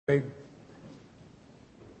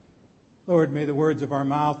Lord, may the words of our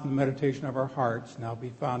mouth and the meditation of our hearts now be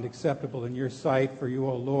found acceptable in your sight, for you,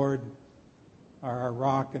 O Lord, are our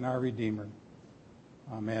rock and our Redeemer.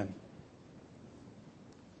 Amen.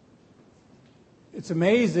 It's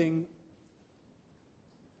amazing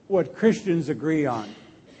what Christians agree on.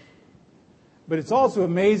 But it's also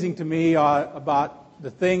amazing to me about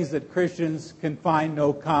the things that Christians can find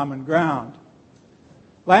no common ground.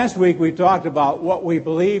 Last week we talked about what we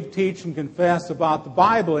believe, teach, and confess about the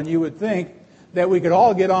Bible, and you would think that we could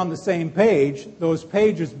all get on the same page, those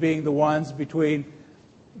pages being the ones between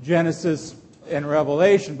Genesis and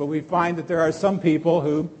Revelation. But we find that there are some people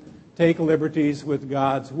who take liberties with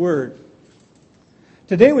God's Word.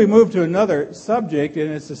 Today we move to another subject,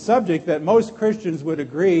 and it's a subject that most Christians would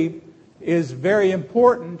agree is very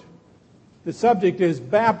important. The subject is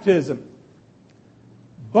baptism.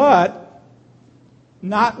 But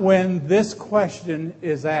not when this question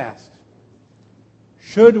is asked.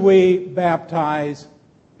 Should we baptize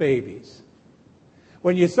babies?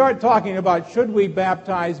 When you start talking about should we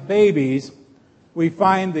baptize babies, we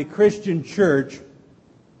find the Christian church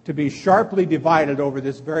to be sharply divided over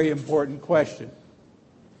this very important question.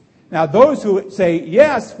 Now, those who say,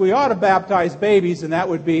 yes, we ought to baptize babies, and that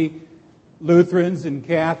would be Lutherans and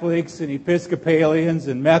Catholics and Episcopalians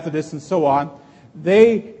and Methodists and so on,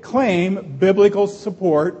 they claim biblical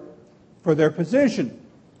support for their position.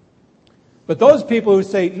 But those people who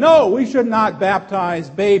say, no, we should not baptize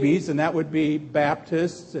babies, and that would be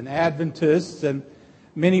Baptists and Adventists and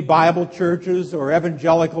many Bible churches or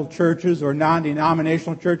evangelical churches or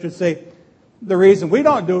non-denominational churches, say the reason we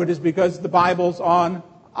don't do it is because the Bible's on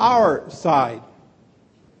our side.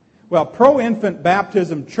 Well, pro-infant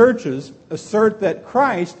baptism churches assert that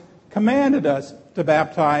Christ commanded us to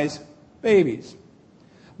baptize babies.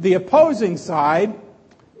 The opposing side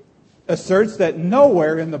asserts that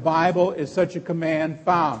nowhere in the Bible is such a command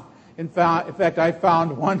found. In fact, I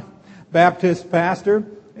found one Baptist pastor,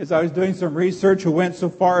 as I was doing some research, who went so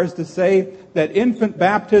far as to say that infant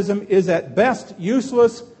baptism is at best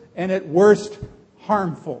useless and at worst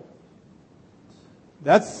harmful.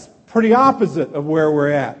 That's pretty opposite of where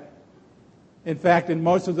we're at. In fact, in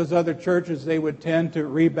most of those other churches, they would tend to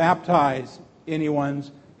rebaptize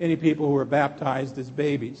any people who were baptized as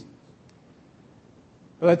babies.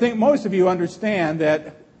 But I think most of you understand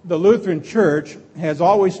that the Lutheran Church has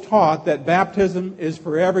always taught that baptism is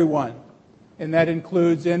for everyone, and that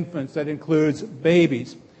includes infants, that includes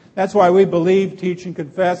babies. That's why we believe, teach, and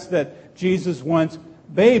confess that Jesus wants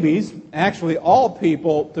babies, actually all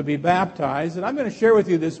people, to be baptized. And I'm going to share with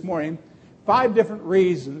you this morning 5 different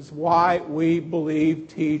reasons why we believe,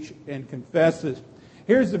 teach, and confess this.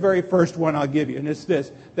 Here's the very first one I'll give you, and it's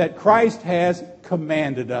this, that Christ has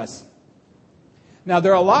commanded us. Now,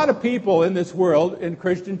 there are a lot of people in this world, in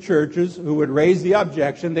Christian churches, who would raise the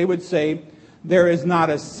objection. They would say, there is not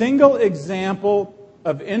a single example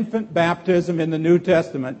of infant baptism in the New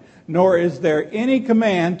Testament, nor is there any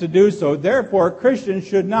command to do so. Therefore, Christians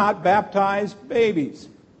should not baptize babies.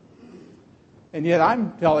 And yet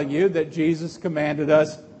I'm telling you that Jesus commanded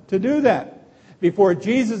us to do that. Before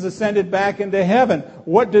Jesus ascended back into heaven,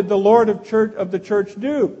 what did the Lord of the church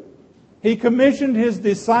do? He commissioned his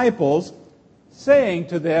disciples, saying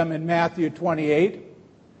to them in Matthew 28,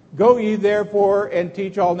 go ye therefore and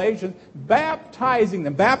teach all nations, baptizing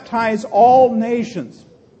them. Baptize all nations.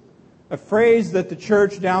 A phrase that the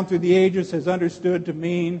church down through the ages has understood to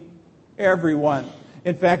mean everyone.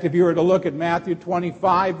 In fact, if you were to look at Matthew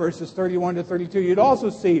 25, verses 31 to 32, you'd also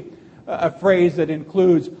see a phrase that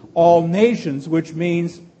includes all nations, which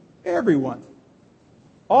means everyone.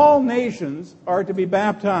 All nations are to be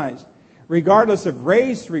baptized, regardless of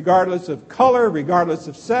race, regardless of color, regardless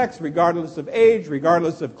of sex, regardless of age,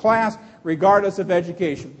 regardless of class, regardless of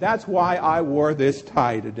education. That's why I wore this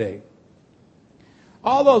tie today.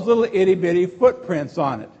 All those little itty-bitty footprints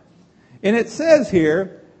on it. And it says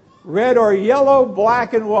here, red or yellow,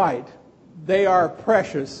 black and white, they are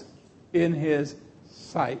precious in his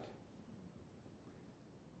sight.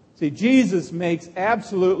 See, Jesus makes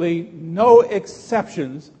absolutely no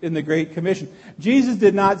exceptions in the Great Commission. Jesus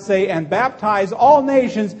did not say, and baptize all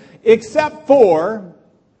nations except for,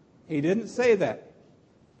 he didn't say that.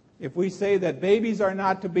 If we say that babies are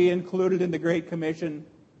not to be included in the Great Commission,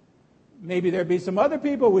 maybe there'd be some other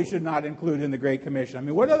people we should not include in the Great Commission. I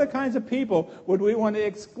mean, what other kinds of people would we want to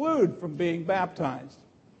exclude from being baptized?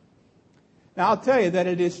 Now, I'll tell you that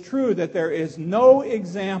it is true that there is no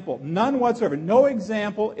example, none whatsoever, no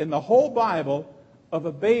example in the whole Bible of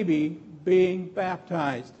a baby being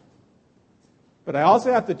baptized. But I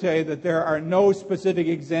also have to tell you that there are no specific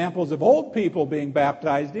examples of old people being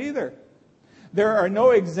baptized either. There are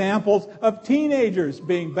no examples of teenagers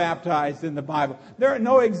being baptized in the Bible. There are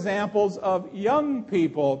no examples of young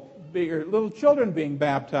people, or little children being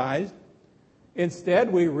baptized.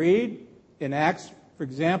 Instead, we read in Acts, for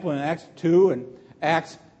example, in Acts 2 and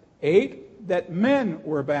Acts 8, that men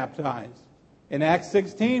were baptized. In Acts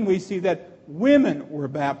 16, we see that women were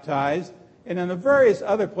baptized. And in the various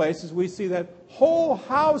other places, we see that whole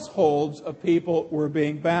households of people were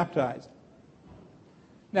being baptized.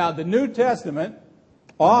 Now, the New Testament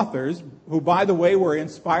authors, who, by the way, were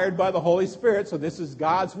inspired by the Holy Spirit, so this is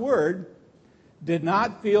God's Word, did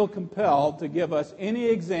not feel compelled to give us any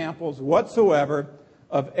examples whatsoever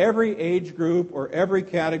of every age group or every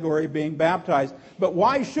category being baptized. But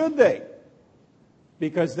why should they?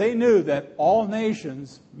 Because they knew that all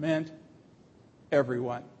nations meant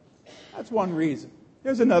everyone. That's one reason.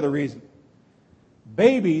 Here's another reason.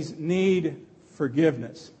 Babies need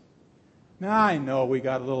forgiveness. Now, I know we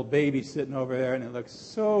got a little baby sitting over there, and it looks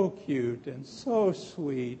so cute and so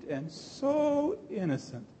sweet and so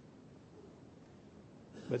innocent,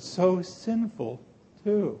 but so sinful,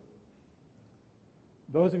 too.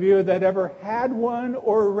 Those of you that ever had one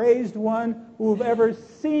or raised one, who've ever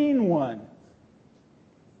seen one,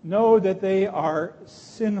 know that they are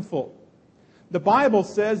sinful. The Bible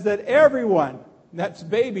says that everyone, that's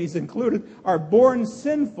babies included, are born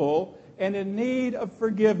sinful and in need of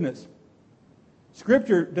forgiveness.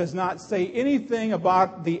 Scripture does not say anything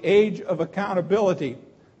about the age of accountability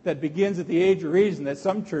that begins at the age of reason that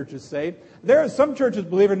some churches say. There are some churches,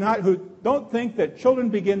 believe it or not, who don't think that children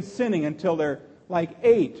begin sinning until they're like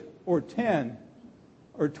 8 or 10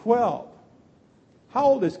 or 12. How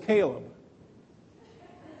old is Caleb?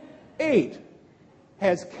 8.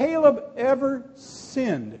 Has Caleb ever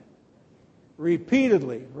sinned?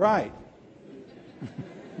 Repeatedly, right.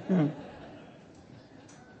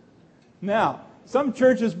 Now, some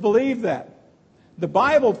churches believe that. The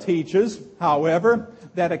Bible teaches, however,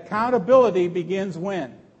 that accountability begins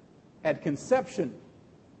when? At conception.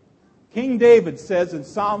 King David says in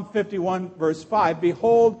Psalm 51, verse 5,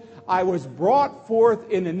 "Behold, I was brought forth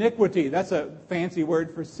in iniquity." That's a fancy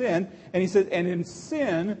word for sin. And he said, "And in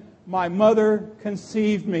sin my mother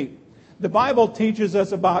conceived me." The Bible teaches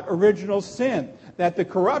us about original sin, that the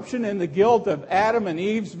corruption and the guilt of Adam and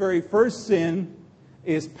Eve's very first sin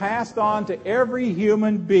is passed on to every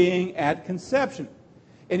human being at conception.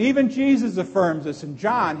 And even Jesus affirms this in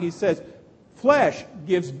John. He says, flesh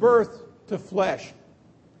gives birth to flesh.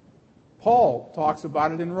 Paul talks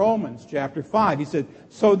about it in Romans chapter 5. He said,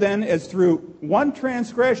 "So then, as through one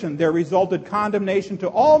transgression there resulted condemnation to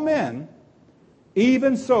all men,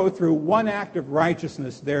 even so through one act of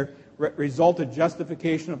righteousness there resulted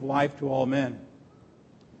justification of life to all men."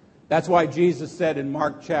 That's why Jesus said in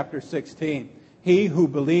Mark chapter 16, "He who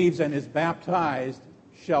believes and is baptized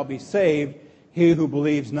shall be saved. He who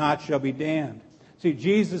believes not shall be damned." See,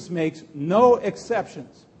 Jesus makes no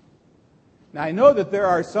exceptions. Now, I know that there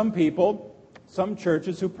are some people, some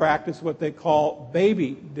churches, who practice what they call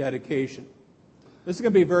baby dedication. This is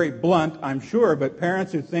going to be very blunt, I'm sure, but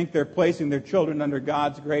parents who think they're placing their children under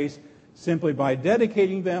God's grace simply by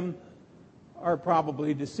dedicating them are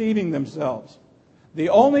probably deceiving themselves. The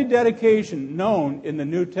only dedication known in the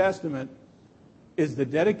New Testament is the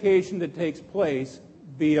dedication that takes place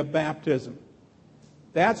via baptism.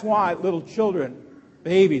 That's why little children,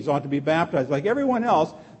 babies, ought to be baptized. Like everyone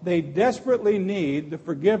else, they desperately need the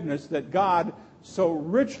forgiveness that God so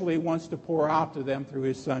richly wants to pour out to them through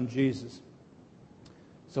His Son, Jesus.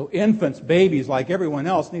 So infants, babies, like everyone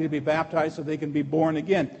else, need to be baptized so they can be born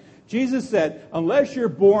again. Jesus said, unless you're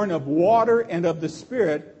born of water and of the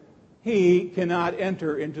Spirit, he cannot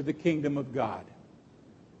enter into the kingdom of God.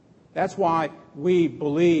 That's why we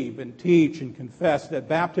believe and teach and confess that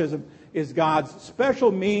baptism is God's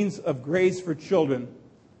special means of grace for children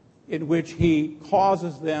in which He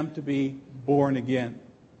causes them to be born again.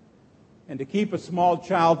 And to keep a small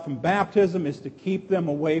child from baptism is to keep them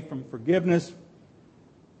away from forgiveness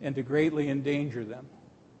and to greatly endanger them.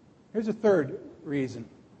 Here's a third reason.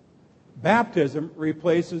 Baptism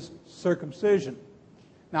replaces circumcision.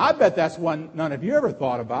 Now, I bet that's one none of you ever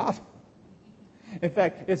thought about. In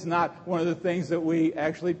fact, it's not one of the things that we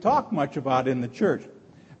actually talk much about in the church.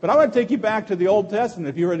 But I want to take you back to the Old Testament.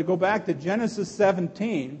 If you were to go back to Genesis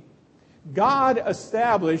 17, God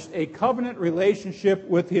established a covenant relationship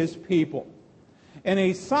with His people. And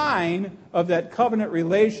a sign of that covenant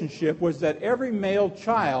relationship was that every male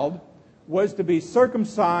child was to be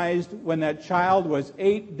circumcised when that child was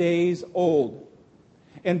 8 days old.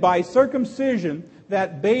 And by circumcision,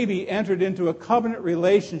 that baby entered into a covenant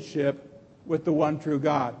relationship with the one true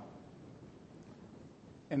God.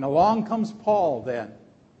 And along comes Paul then,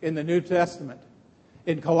 in the New Testament.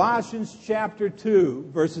 In Colossians chapter 2,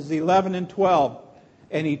 verses 11 and 12,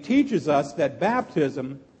 and he teaches us that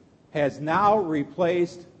baptism has now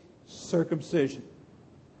replaced circumcision.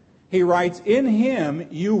 He writes, "In him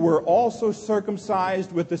you were also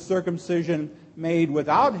circumcised with the circumcision made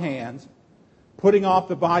without hands, putting off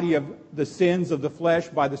the body of the sins of the flesh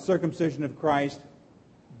by the circumcision of Christ,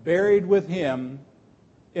 buried with him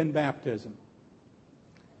in baptism."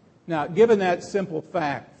 Now, given that simple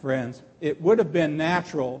fact, friends, it would have been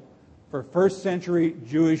natural for first century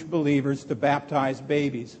Jewish believers to baptize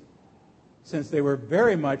babies, since they were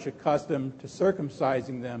very much accustomed to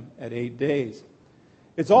circumcising them at 8 days.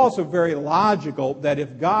 It's also very logical that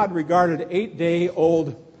if God regarded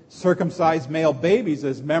 8-day-old circumcised male babies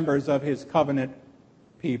as members of his covenant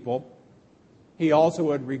people, he also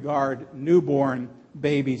would regard newborn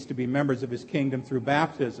babies to be members of his kingdom through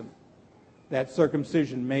baptism, that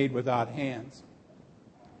circumcision made without hands.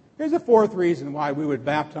 Here's a fourth reason why we would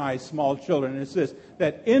baptize small children, and it's this,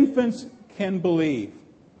 that infants can believe.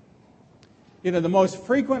 You know, the most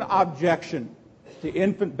frequent objection to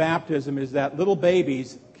infant baptism is that little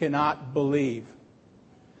babies cannot believe.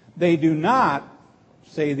 They do not,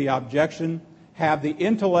 say the objection, have the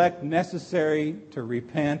intellect necessary to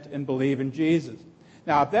repent and believe in Jesus.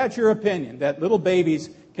 Now, if that's your opinion, that little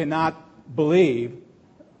babies cannot believe,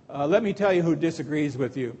 let me tell you who disagrees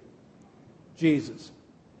with you. Jesus.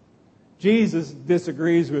 Jesus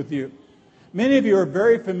disagrees with you. Many of you are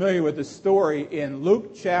very familiar with the story in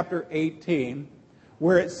Luke chapter 18,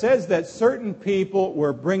 where it says that certain people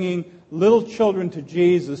were bringing little children to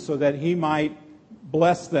Jesus so that he might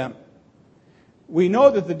bless them. We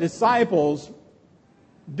know that the disciples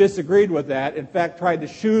disagreed with that, in fact, tried to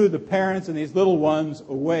shoo the parents and these little ones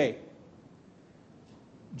away.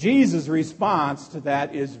 Jesus' response to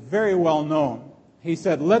that is very well known. He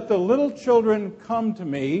said, "Let the little children come to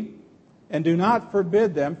me, and do not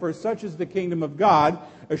forbid them, for such is the kingdom of God.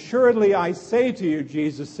 Assuredly I say to you,"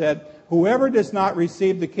 Jesus said, "whoever does not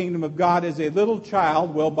receive the kingdom of God as a little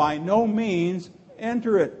child will by no means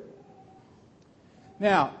enter it."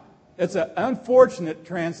 Now, it's an unfortunate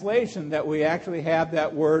translation that we actually have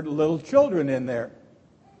that word little children in there.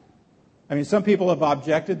 I mean, some people have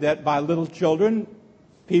objected that by little children,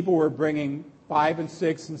 people were bringing 5 and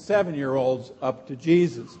 6 and 7-year-olds up to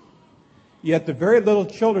Jesus. Yet the very little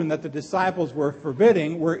children that the disciples were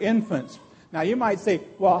forbidding were infants. Now you might say,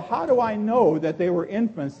 well, how do I know that they were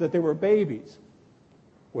infants, that they were babies?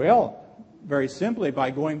 Well, very simply by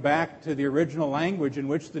going back to the original language in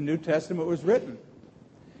which the New Testament was written.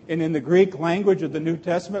 And in the Greek language of the New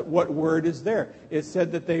Testament, what word is there? It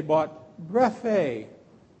said that they brought brephe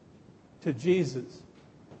to Jesus.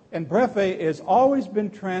 And brephe has always been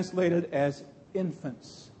translated as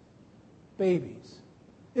infants, babies.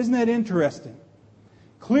 Isn't that interesting?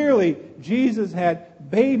 Clearly, Jesus had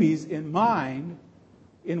babies in mind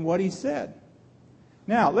in what he said.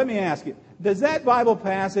 Now, let me ask you, does that Bible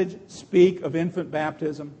passage speak of infant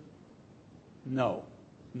baptism? No,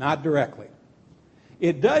 not directly.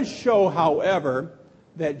 It does show, however,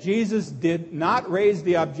 that Jesus did not raise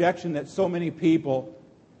the objection that so many people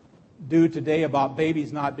do today about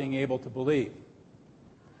babies not being able to believe.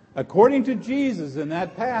 According to Jesus in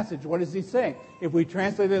that passage, what is he saying? If we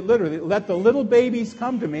translate it literally, "Let the little babies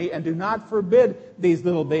come to me, and do not forbid these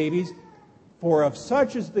little babies, for of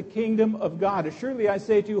such is the kingdom of God. Surely I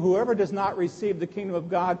say to you, whoever does not receive the kingdom of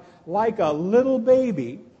God like a little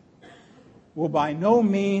baby will by no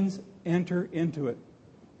means enter into it."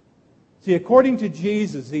 See, according to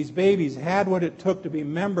Jesus, these babies had what it took to be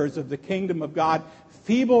members of the kingdom of God,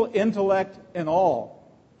 feeble intellect and all.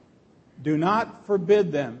 "Do not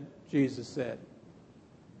forbid them," Jesus said,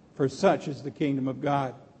 "for such is the kingdom of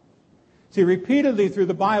God." See, repeatedly through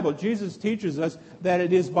the Bible, Jesus teaches us that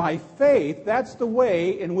it is by faith, that's the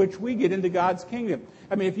way in which we get into God's kingdom.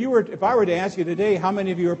 I mean, if I were to ask you today, how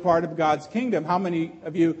many of you are part of God's kingdom? How many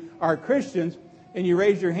of you are Christians? And you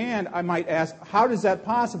raise your hand, I might ask, how is that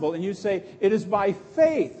possible? And you say, it is by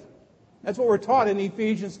faith. That's what we're taught in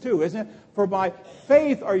Ephesians 2, isn't it? For by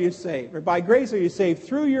faith are you saved, or by grace are you saved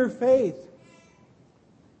through your faith.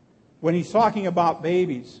 When he's talking about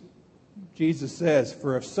babies, Jesus says,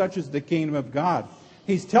 "For if such is the kingdom of God."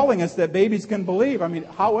 He's telling us that babies can believe. I mean,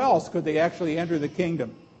 how else could they actually enter the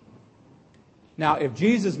kingdom? Now, if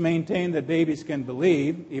Jesus maintained that babies can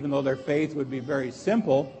believe, even though their faith would be very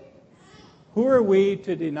simple, who are we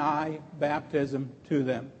to deny baptism to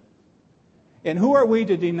them? And who are we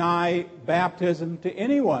to deny baptism to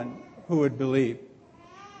anyone who would believe?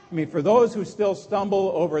 I mean, for those who still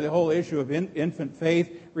stumble over the whole issue of infant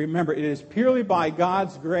faith, remember, it is purely by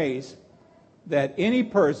God's grace that any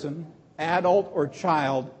person, adult or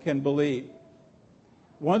child can believe.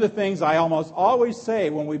 One of the things I almost always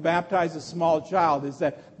say when we baptize a small child is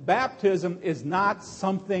that baptism is not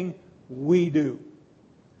something we do.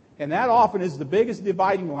 And that often is the biggest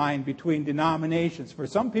dividing line between denominations. For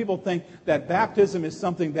some people think that baptism is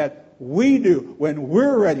something that we do when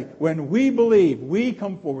we're ready, when we believe, we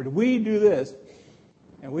come forward, we do this.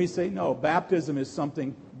 And we say, no, baptism is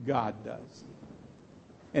something God does.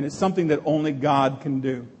 And it's something that only God can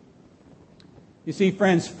do. You see,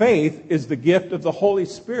 friends, faith is the gift of the Holy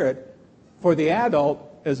Spirit for the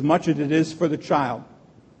adult as much as it is for the child.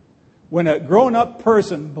 When a grown-up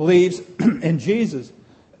person believes in Jesus,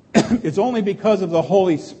 it's only because of the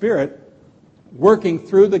Holy Spirit working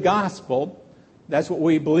through the gospel. That's what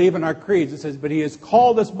we believe in our creeds. It says, but He has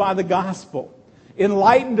called us by the gospel,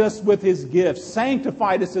 enlightened us with His gifts,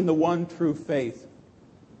 sanctified us in the one true faith.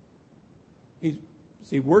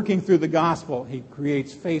 Working through the gospel, He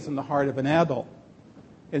creates faith in the heart of an adult.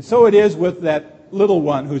 And so it is with that little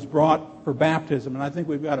one who's brought for baptism. And I think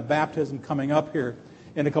we've got a baptism coming up here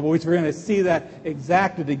in a couple of weeks. We're going to see that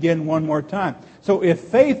exacted again one more time. So if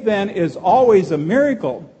faith then is always a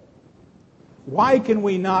miracle, why can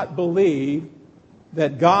we not believe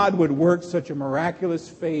that God would work such a miraculous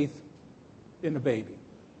faith in a baby?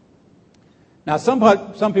 Now,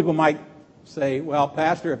 some people might say, well,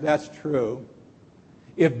 Pastor, if that's true,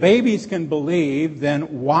 if babies can believe,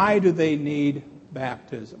 then why do they need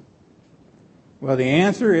baptism? Well, the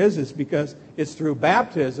answer is because it's through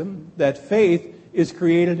baptism that faith is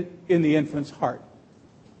created in the infant's heart.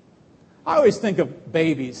 I always think of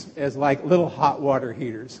babies as like little hot water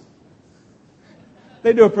heaters.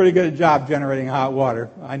 They do a pretty good job generating hot water.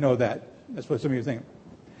 I know that. That's what some of you think.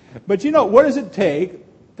 But you know, what does it take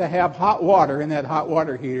to have hot water in that hot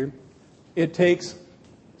water heater? It takes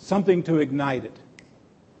something to ignite it.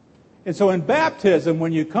 And so in baptism,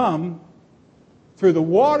 when you come through the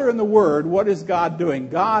water and the Word, what is God doing?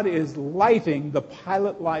 God is lighting the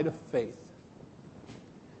pilot light of faith.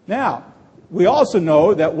 Now, we also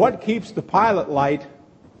know that what keeps the pilot light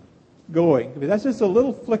going? That's just a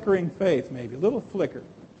little flickering faith, maybe, a little flicker.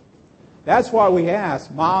 That's why we ask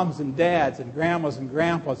moms and dads and grandmas and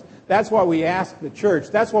grandpas. That's why we ask the church.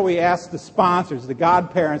 That's why we ask the sponsors, the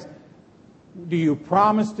godparents, do you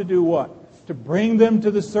promise to do what? To bring them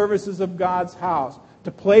to the services of God's house,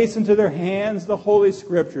 to place into their hands the Holy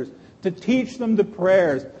Scriptures, to teach them the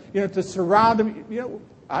prayers, to surround them.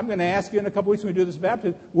 I'm going to ask you in a couple weeks when we do this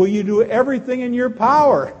baptism, will you do everything in your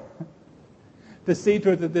power to see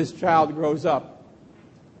to it that this child grows up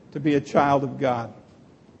to be a child of God?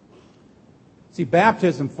 See,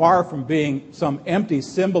 baptism, far from being some empty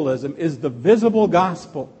symbolism, is the visible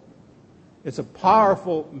gospel. It's a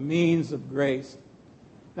powerful means of grace.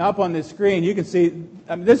 Now up on this screen, you can see,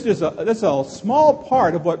 this is a small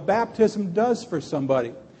part of what baptism does for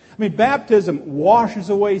somebody. Baptism washes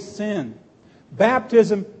away sin.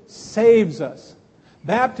 Baptism saves us.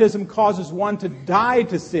 Baptism causes one to die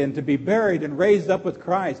to sin, to be buried and raised up with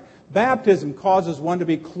Christ. Baptism causes one to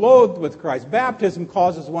be clothed with Christ. Baptism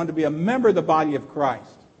causes one to be a member of the body of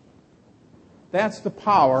Christ. That's the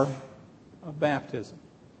power of baptism.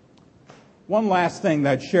 One last thing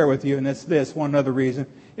that I'd share with you, and it's this, one other reason.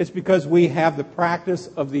 It's because we have the practice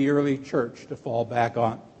of the early church to fall back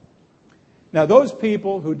on. Now, those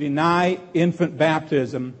people who deny infant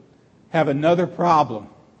baptism have another problem.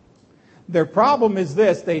 Their problem is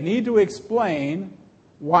this: they need to explain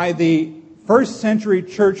why the first century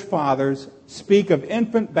church fathers speak of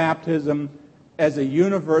infant baptism as a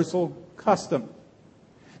universal custom.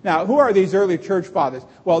 Now, who are these early church fathers?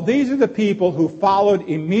 Well, these are the people who followed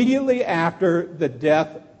immediately after the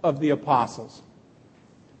death of the apostles.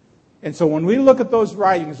 And so when we look at those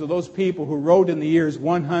writings of those people who wrote in the years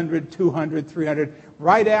 100, 200, 300,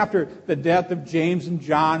 right after the death of James and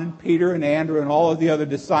John and Peter and Andrew and all of the other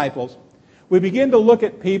disciples, we begin to look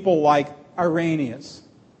at people like Irenaeus,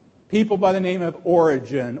 people by the name of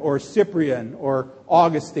Origen or Cyprian or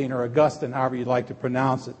Augustine or Augustine, however you'd like to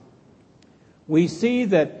pronounce it. We see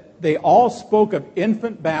that they all spoke of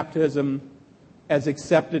infant baptism as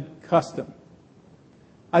accepted custom.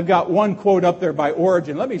 I've got one quote up there by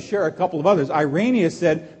Origen. Let me share a couple of others. Irenaeus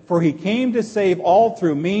said, "For he came to save all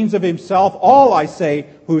through means of himself, all, I say,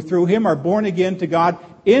 who through him are born again to God,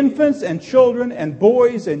 infants and children and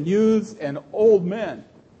boys and youths and old men."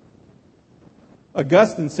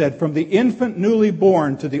 Augustine said, "From the infant newly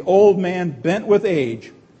born to the old man bent with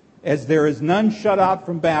age, as there is none shut out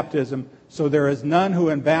from baptism, so there is none who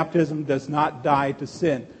in baptism does not die to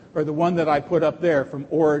sin." Or the one that I put up there from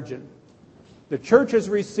Origen. The church has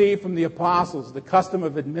received from the apostles the custom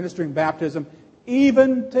of administering baptism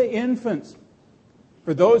even to infants.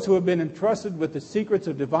 For those who have been entrusted with the secrets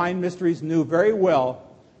of divine mysteries knew very well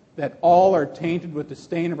that all are tainted with the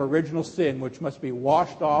stain of original sin, which must be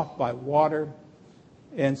washed off by water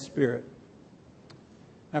and Spirit.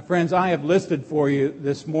 Now, friends, I have listed for you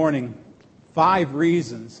this morning 5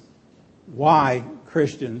 reasons why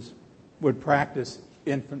Christians would practice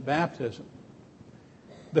infant baptism.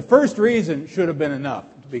 The first reason should have been enough,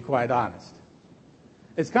 to be quite honest.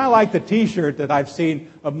 It's kind of like the T-shirt that I've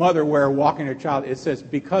seen a mother wear walking her child. It says,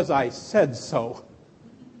 "Because I said so."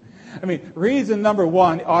 I mean, reason number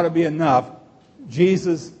 1 ought to be enough.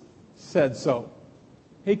 Jesus said so.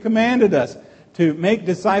 He commanded us to make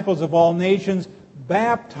disciples of all nations,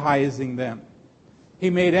 baptizing them. He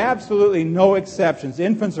made absolutely no exceptions.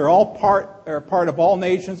 Infants are part of all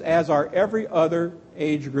nations, as are every other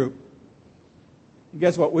age group. And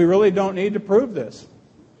guess what? We really don't need to prove this.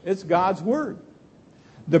 It's God's Word.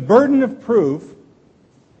 The burden of proof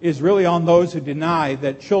is really on those who deny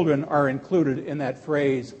that children are included in that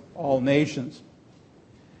phrase, all nations.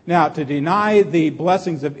 Now, to deny the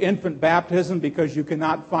blessings of infant baptism because you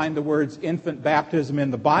cannot find the words infant baptism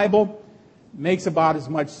in the Bible makes about as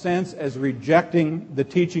much sense as rejecting the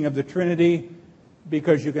teaching of the Trinity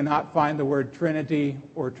because you cannot find the word Trinity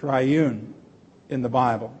or triune in the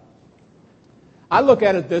Bible. I look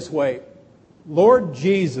at it this way. Lord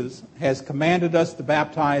Jesus has commanded us to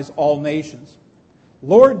baptize all nations.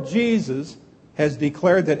 Lord Jesus has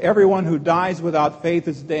declared that everyone who dies without faith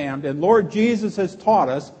is damned. And Lord Jesus has taught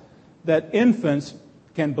us that infants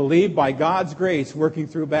can believe by God's grace working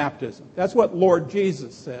through baptism. That's what Lord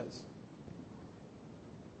Jesus says.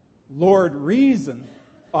 Lord Reason,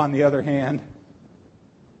 on the other hand,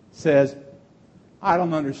 says, I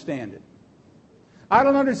don't understand it. I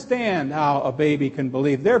don't understand how a baby can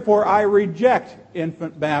believe. Therefore, I reject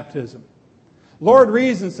infant baptism. Lord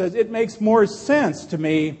Reason says it makes more sense to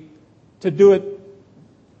me to do it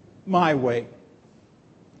my way.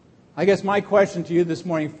 I guess my question to you this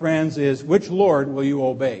morning, friends, is which Lord will you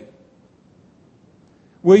obey?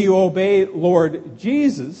 Will you obey Lord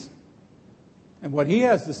Jesus and what He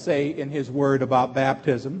has to say in His Word about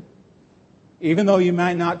baptism, even though you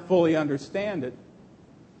might not fully understand it?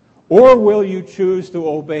 Or will you choose to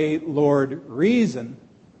obey Lord Reason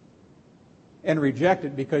and reject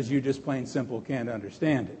it because you just plain simple can't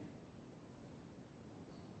understand it?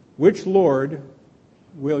 Which Lord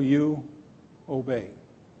will you obey?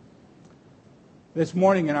 This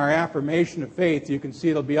morning in our affirmation of faith, you can see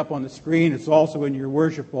it'll be up on the screen. It's also in your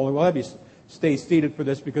worship folder. We'll have you stay seated for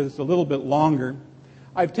this because it's a little bit longer.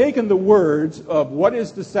 I've taken the words of what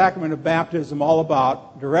is the sacrament of baptism all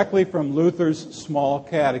about directly from Luther's Small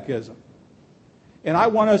Catechism. And I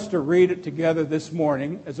want us to read it together this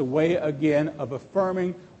morning as a way, again, of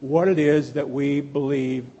affirming what it is that we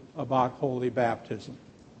believe about holy baptism.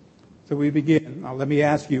 So we begin. Now let me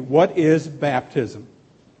ask you, what is baptism?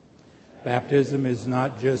 Baptism is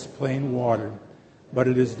not just plain water, but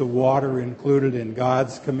it is the water included in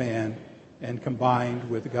God's command and combined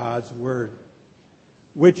with God's Word.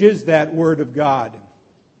 Which is that Word of God?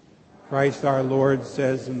 Christ our Lord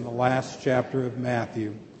says in the last chapter of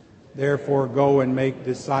Matthew, "Therefore go and make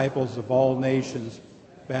disciples of all nations,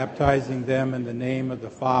 baptizing them in the name of the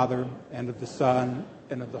Father and of the Son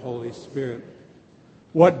and of the Holy Spirit."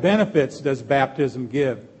 What benefits does baptism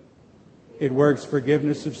give? It works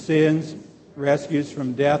forgiveness of sins, rescues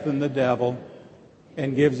from death and the devil,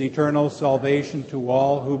 and gives eternal salvation to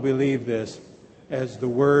all who believe this, as the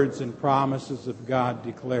words and promises of God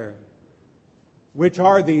declare. Which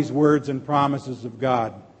are these words and promises of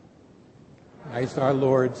God? Christ our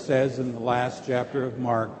Lord says in the last chapter of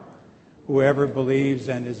Mark, "Whoever believes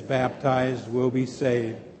and is baptized will be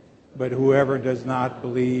saved, but whoever does not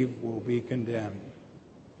believe will be condemned."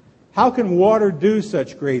 How can water do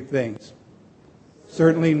such great things?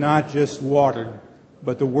 Certainly not just water,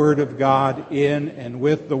 but the Word of God in and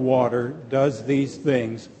with the water does these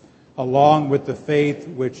things, along with the faith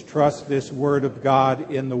which trusts this Word of God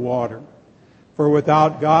in the water. For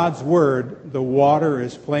without God's Word, the water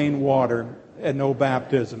is plain water and no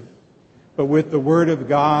baptism. But with the Word of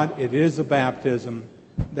God, it is a baptism,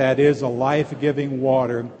 that is a life-giving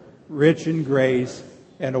water, rich in grace,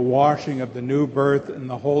 and a washing of the new birth in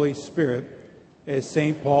the Holy Spirit, as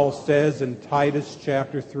St. Paul says in Titus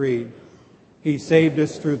chapter 3. He saved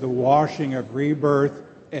us through the washing of rebirth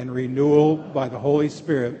and renewal by the Holy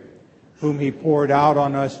Spirit, whom He poured out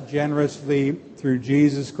on us generously through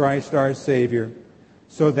Jesus Christ our Savior,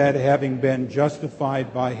 so that having been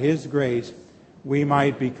justified by His grace, we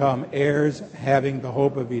might become heirs, having the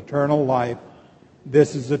hope of eternal life.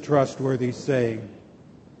 This is a trustworthy saying.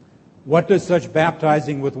 What does such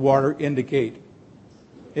baptizing with water indicate?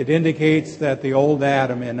 It indicates that the old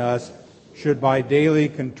Adam in us should by daily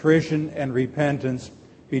contrition and repentance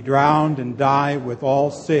be drowned and die with all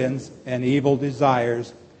sins and evil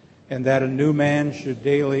desires, and that a new man should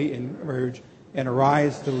daily emerge and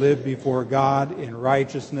arise to live before God in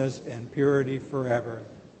righteousness and purity forever.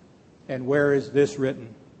 And where is this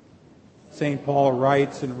written? St. Paul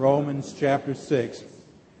writes in Romans chapter 6,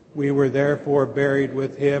 "We were therefore buried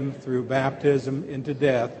with him through baptism into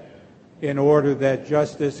death, in order that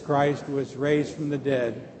just as Christ was raised from the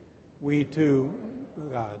dead, we too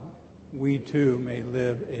may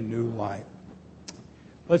live a new life."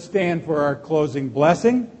 Let's stand for our closing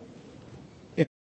blessing.